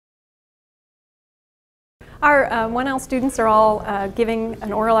Our 1L students are all giving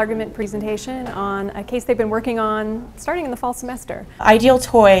an oral argument presentation on a case they've been working on starting in the fall semester. Ideal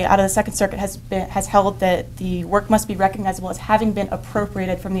Toy out of the Second Circuit has held that the work must be recognizable as having been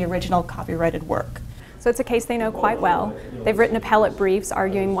appropriated from the original copyrighted work. So it's a case they know quite well. They've written appellate briefs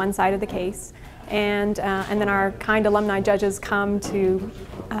arguing one side of the case, and then our kind alumni judges come to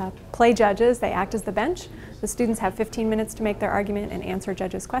play judges. They act as the bench. The students have 15 minutes to make their argument and answer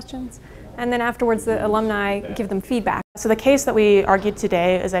judges' questions. And then afterwards, the alumni give them feedback. So the case that we argued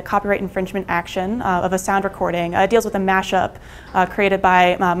today is a copyright infringement action of a sound recording. It deals with a mashup created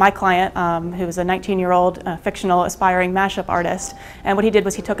by my client, who is a 19-year-old fictional aspiring mashup artist. And what he did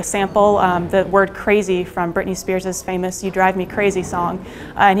was he took a sample, the word crazy from Britney Spears' famous You Drive Me Crazy song,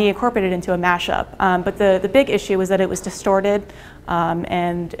 and he incorporated it into a mashup. But the big issue was that it was distorted,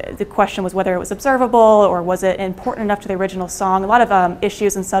 and the question was whether it was observable or was it important enough to the original song. A lot of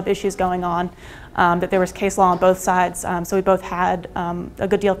issues and sub-issues going on, that there was case law on both sides, so we both had a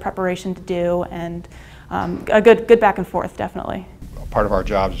good deal of preparation to do, and a good back and forth, definitely. Part of our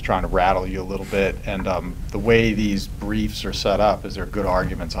job is trying to rattle you a little bit, and the way these briefs are set up is there are good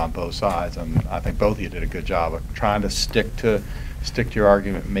arguments on both sides, and I think both of you did a good job of trying to stick to your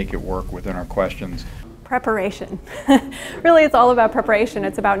argument and make it work within our questions. Preparation. Really, it's all about preparation.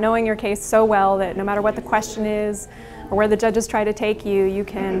 It's about knowing your case so well that no matter what the question is or where the judges try to take you, you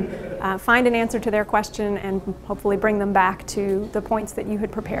can find an answer to their question and hopefully bring them back to the points that you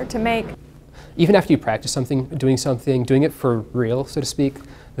had prepared to make. Even after you practice something, doing it for real, so to speak,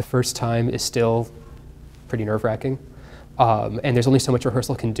 the first time is still pretty nerve-wracking. And there's only so much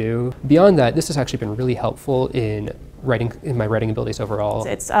rehearsal can do. Beyond that, this has actually been really helpful in my writing abilities overall.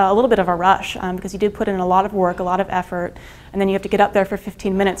 It's a little bit of a rush because you do put in a lot of work, a lot of effort, and then you have to get up there for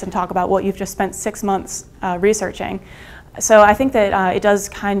 15 minutes and talk about what you've just spent 6 months researching. So I think that it does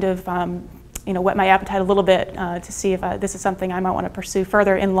kind of whet my appetite a little bit to see if this is something I might want to pursue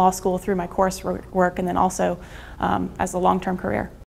further in law school through my coursework and then also as a long-term career.